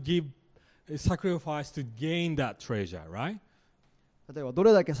I have to give a sacrifice to gain that treasure, right? 例えばど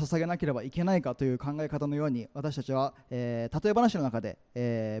れだけ捧げなければいけないかという考え方のように私たちは、例え話の中で、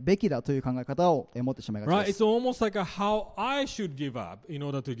べきだという考え方を、持ってしまいがち Right? で It's す。 almost like how I should give up in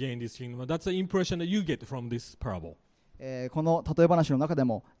order to gain this kingdom. That's the impression that you get from this parable. この例え話の中で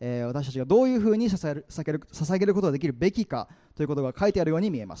も、私たちがどういうふうに捧げることができるべきかということが書いてあるように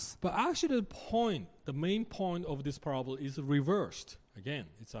見えます。 But actually the main point of this parable is reversed. Again,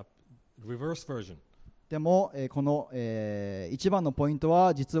 it's a reverse version. でも、この、一番のポイント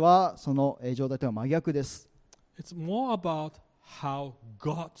は実はその、状態とは真逆です。 It's more about how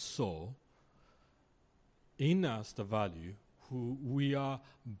God saw in us the value, who we are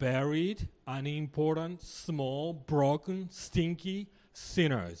buried, unimportant, small, broken, stinky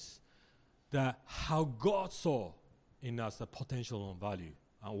sinners. That how God saw in us the potential and value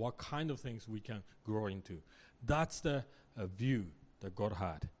and what kind of things we can grow into. That's the view that God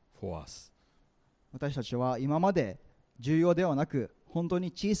had for us. 私たちは今まで重要ではなく本当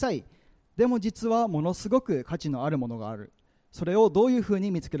に小さいでも実はものすごく価値のあるものがある、それをどういうふうに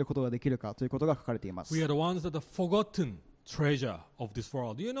見つけることができるかということが書かれています。 We are the ones that are forgotten treasure of this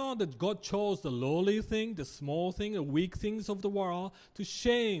world. You know that God chose the lowly thing, the small thing, the weak things of the world to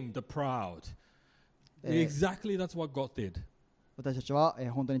shame the proud. Exactly that's what God did. 私たちは、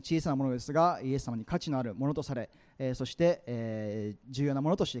本当に小さなものですがイエス様に価値のあるものとされ、そして、重要なも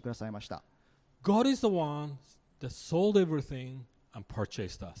のとしてくださいました。 God is the one that sold everything and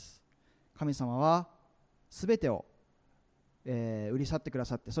purchased us. 神様はすべてを、売り去ってくだ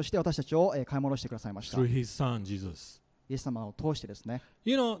さって、そして私たちを、買い戻してくださいました。 Through His Son, Jesus. イエス様を通してですね。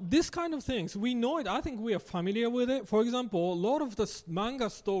 You know, this kind of things, we know it. I think we are familiar with it. For example, a lot of the manga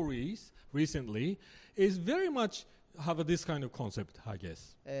stories recently is very much have this kind of concept, I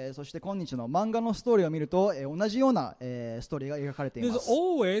guess. そして今日の漫画のストーリーを見ると、同じような、ストーリーが描かれていま There's す。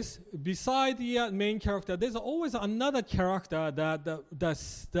 always, beside the main character, there's always another character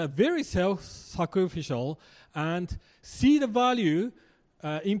that's very self-sacrificial and see the value,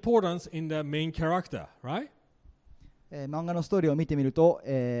 importance in the main character, right? 漫画のストーリーを見てみると、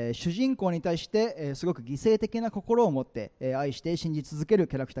主人公に対して、すごく犠牲的な心を持って、愛して信じ続ける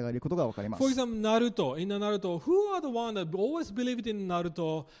キャラクターがいることが分かります。 For example, Naruto. In the Naruto, who are the one that always believed in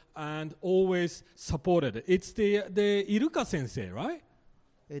Naruto and always supported? It's the Iruka sensei, right?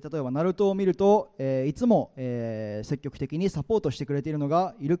 例えばナルトを見ると、いつも、積極的にサポートしてくれているの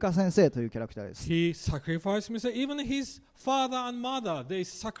がイルカ先生というキャラクターです。 He sacrificed himself. Even his father and mother, they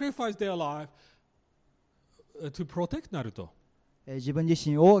sacrificed their life to protect Naruto. 自分自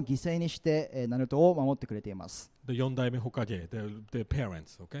身を犠牲にして、ナルトを守ってくれています。 The 4代目 Hokage, the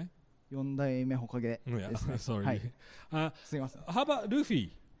parents, okay? 4代目ホカゲですね。Sorry. はい、すみません。How about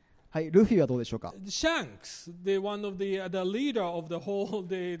Luffy? はい、ルフィはどうでしょうか。 Shanks, one of the leader of the whole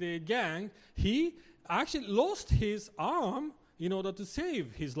the gang, he actually lost his arm in order to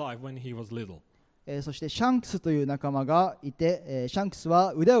save his life when he was little. そしてシャンクスという仲間がいて、シャンクス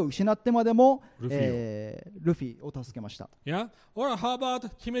は腕を失ってまでもルフィを助けました。Yeah? Or how about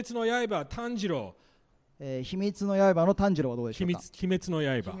鬼滅の刃、炭治郎。秘密の刃の炭治郎はどうでしょうか。鬼滅の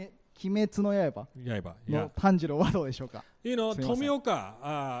刃。鬼滅の刃の炭治郎はどうでしょうか。You know,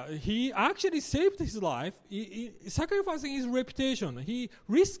 Tomioka, he actually saved his life, sacrificing his reputation. He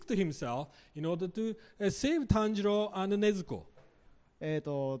risked himself in order to save Tanjiro and Nezuko.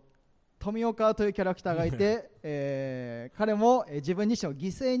 富岡というキャラクターがいて、彼も自分自身を犠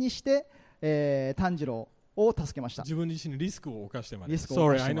牲にして、炭治郎を助けました。自分自身にリスクを冒してまで。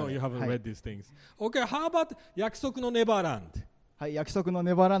Sorry, I know you haven't read these things. Okay, how about 約束のネバーランド。はい、約束の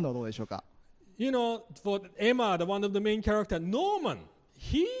ネバーランドはどうでしょうか。You know, for Emma, one of the main characters, Norman,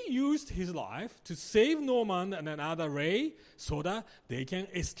 he used his life to save Norman and another Ray so that they can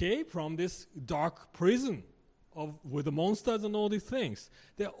escape from this dark prison with the monsters and all these things.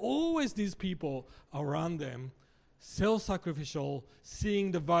 There are always these people around them, self-sacrificial,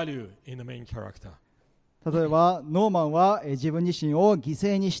 seeing the value in the main character. 例えばノーマンは自分自身を犠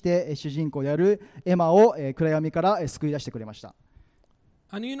牲にして主人公であるエマを暗闇から救い出してくれました。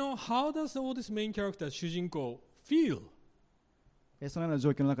And you know, how does all this main character, 主人公 feel? そのような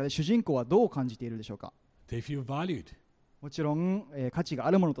状況の中で主人公はどう感じているでしょうか。 They feel valued. もちろん価値が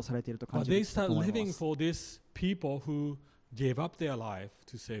あるものとされていると感じると思います。 But they start living for these people who gave up their life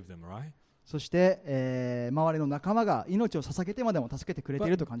to save them, right? そして、周りの仲間が命を捧げてまでも助けてくれてい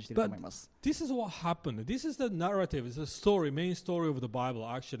ると感じていると思います。This is what happened. This is the narrative, it's the story, main story of the Bible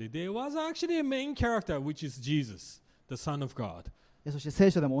actually. There was actually a main character which is Jesus, the Son of God. そして聖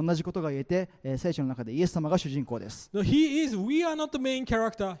書でも同じことが言えて、聖書の中でイエス様が主人公です。We are not the main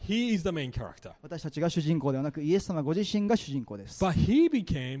character, He is the main character. 私たちが主人公ではなく、イエス様ご自身が主人公です。But He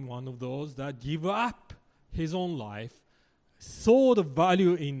became one of those that gave up His own life, saw the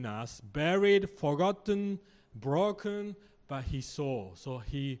value in us, buried, forgotten, broken, but He saw. So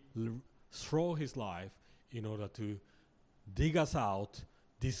He threw His life in order to dig us out,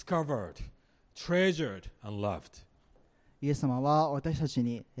 discovered, treasured, and loved. イエス様は私たち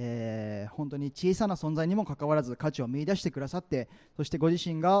に、本当に小さな存在にもかかわらず価値を見出してくださって、そしてご自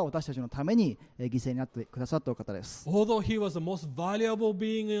身が私たちのために、犠牲になってくださったお方です。Although he was the most valuable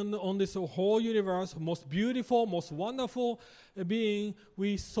being on this whole universe, most beautiful, most wonderful being,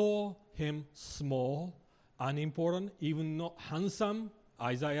 we saw him small, unimportant, even not handsome,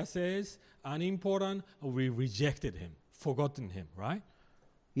 Isaiah says, unimportant, we rejected him, forgotten him, right?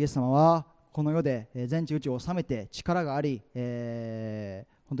 イエス様はこの世で全地宇宙を治めて力があり、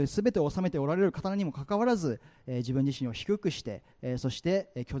本当に全てを治めておられる方にもかかわらず、自分自身を低くして、そし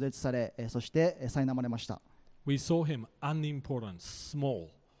て拒絶され、そして苛まれました。We saw him unimportant, small.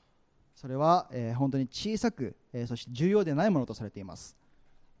 それは、本当に小さく、そして重要でないものとされています。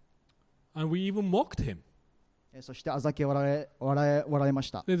And we even mocked him. そしてあざけ笑いま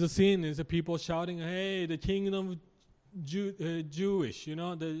した。There's a scene, there's people shouting, "Hey, the kingdom Jewish, you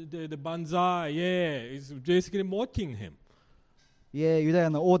know, the banzai, yeah, it's basically mocking him." ユダヤ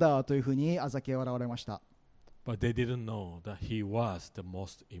のオーダーというふうにあざけ笑われました。But they didn't know that he was the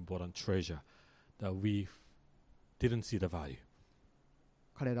most important treasure, that we didn't see the value.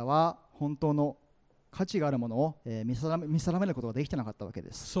 彼らは本当の価値があるものを見定めることができてなかったわけ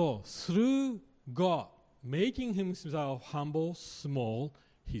です。So, through God making himself humble, small,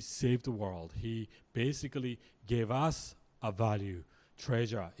 he saved the world. He basically gave us a value,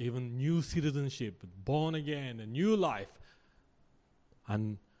 treasure, even new citizenship, born again, a new life,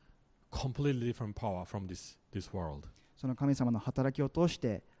 and completely different power from this world. その神様の働きを通し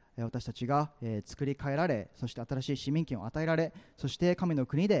て私たちが作り変えられ、そして新しい市民権を与えられ、そして神の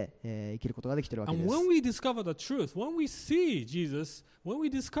国で生きることができているわけです。And when we discover the truth, when we see Jesus, when we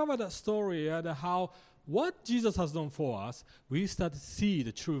discover that story and how what Jesus has done for us, we start to see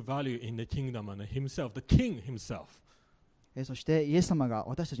the true value in the kingdom and himself, the king himself. そしてイエス様が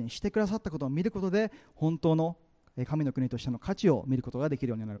私たちにしてくださったことを見ることで、本当の神の国としての価値を見ることができる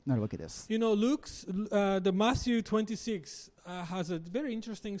ようになるわけです。You know, the Matthew 26 has a very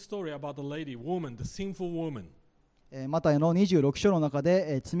interesting story about the lady, woman, the sinful woman. マタイの26章の中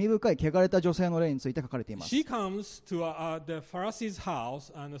で罪深い汚れた女性の例について書かれています。She comes to the Pharisees'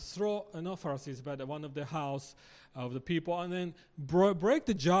 house and not Pharisees, but one of the house of the people, and then break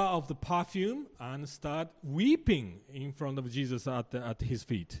the jar of the perfume and start weeping in front of Jesus at his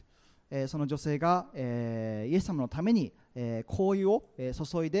feet. その女性がイエス様のために香油を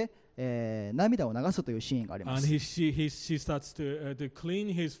注いで涙を流すというシーンがありま And す。 she starts to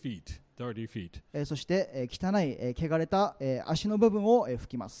clean his feet, dirty feet. そして、汚い、汚れた、足の部分を、拭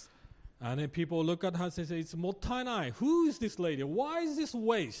きます。And then people look at her and say, it's mottainai. Who is this lady? Why is this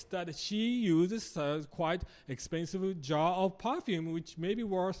waste that she uses a quite expensive jar of perfume, which may be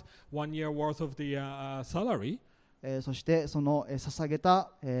worth 1 year worth of the salary? そしてその、捧げ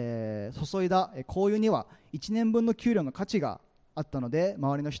た、注いだ、香油には1年分の給料の価値があったので、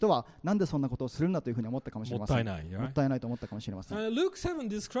周りの人はなんでそんなことをするんだというふうに思ったかもしれません。もったいないと思ったかもしれません。Luke 7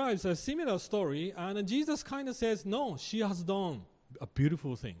 describes a similar story, and Jesus kind of says, no, she has done a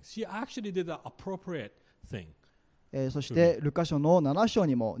beautiful thing. She actually did an appropriate thing. そしてルカ書の7章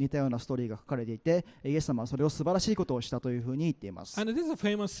にも似たようなストーリーが書かれていて、イエス様はそれを素晴らしいことをしたというふうに言っています。And this is a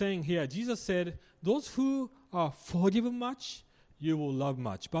famous saying here. Jesus said, those who are forgiven much, you will love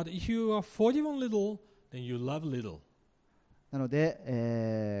much. But if you are forgiven little, then you love little. なの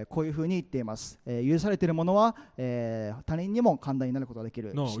で、こういうふうに言っています。許されているものは、他人にも寛大になることができ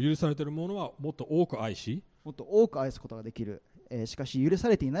る。No, 許されているものはもっと多く愛し、もっと多く愛すことができる。しかし許さ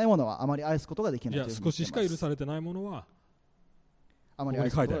れていないものはあまり愛すことができないというふうに言っています。少ししか許されてないものはあまり愛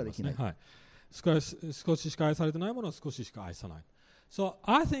すことができない。少ししか愛されてないものは少ししか愛さない。So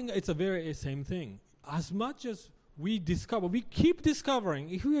I think it's a very same thing. As much as we keep discovering,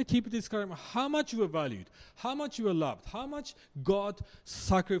 if we keep discovering how much we are valued, how much we are loved, how much God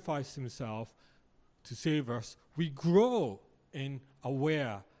sacrificed himself to save us, we grow in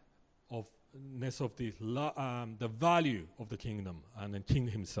awareness of the value of the kingdom and the king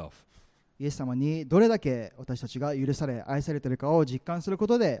himself. イエス様にどれだけ私たちが許され愛されているかを実感するこ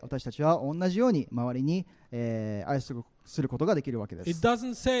とで、私たちは同じように周りに、愛することができるわけです。It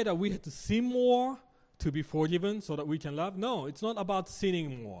doesn't say that we have to sin more to be forgiven so that we can love. No, it's not about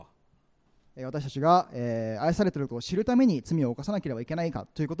sinning more. 私たちが、愛されていることを知るために罪を犯さなければいけないか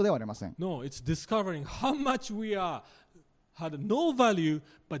ということではありません。No, it's discovering how much we had no value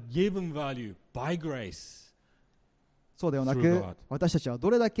but given value by grace. そうではなく、私たちは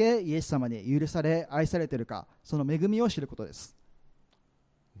どれだけイエス様に許され愛されているか、その恵みを知ることです。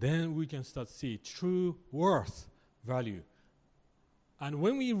Then we can start to see true worth, value. And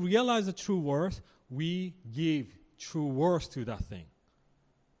when we realize the true worth, we give true worth to that thing.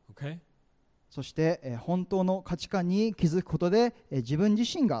 Okay? そして、本当の価値観に気づくことで、自分自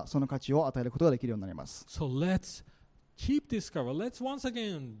身がその価値を与えることができるようになります。So let's keep discover. Let's once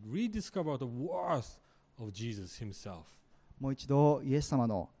again rediscover the worth of Jesus himself. もう一度イエス様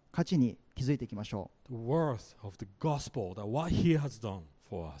の価値に気づいていきましょう。The worth of the gospel, that what he has done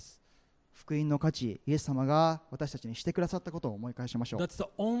for us. 福音の価値、イエス様が私たちにしてくださったことを思い返しましょう。That's the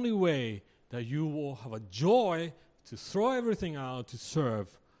only way that you will have a joy to throw everything out to serve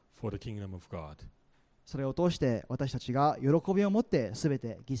for the kingdom of God. それを通して私たちが喜びを持ってすべ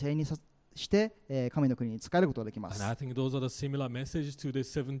て犠牲にして、神の国に仕えることができます。 And I think those are the similar messages to the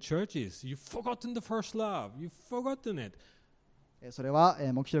 7 churches. You've forgotten the first love. You've forgotten it. それは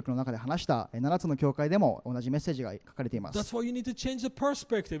黙示録の中で話した7つの教会でも同じメッセージが書かれています。That's why you need to change the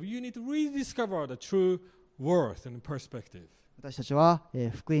perspective. You need to rediscover the true worth and perspective. 私たちは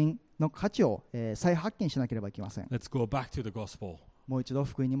福音の価値を再発見しなければいけません。 Let's go back to the gospel. もう一度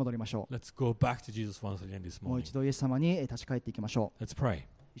福音に戻りましょう。 Let's go back to Jesus once again this morning. もう一度イエス様に立ち返っていきましょう。 Let's pray.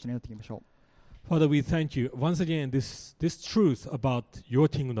 一緒に祈っていきましょう。Father, we thank you once again this truth about your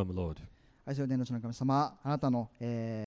kingdom, Lord. 愛する天の地の神様、あなたの、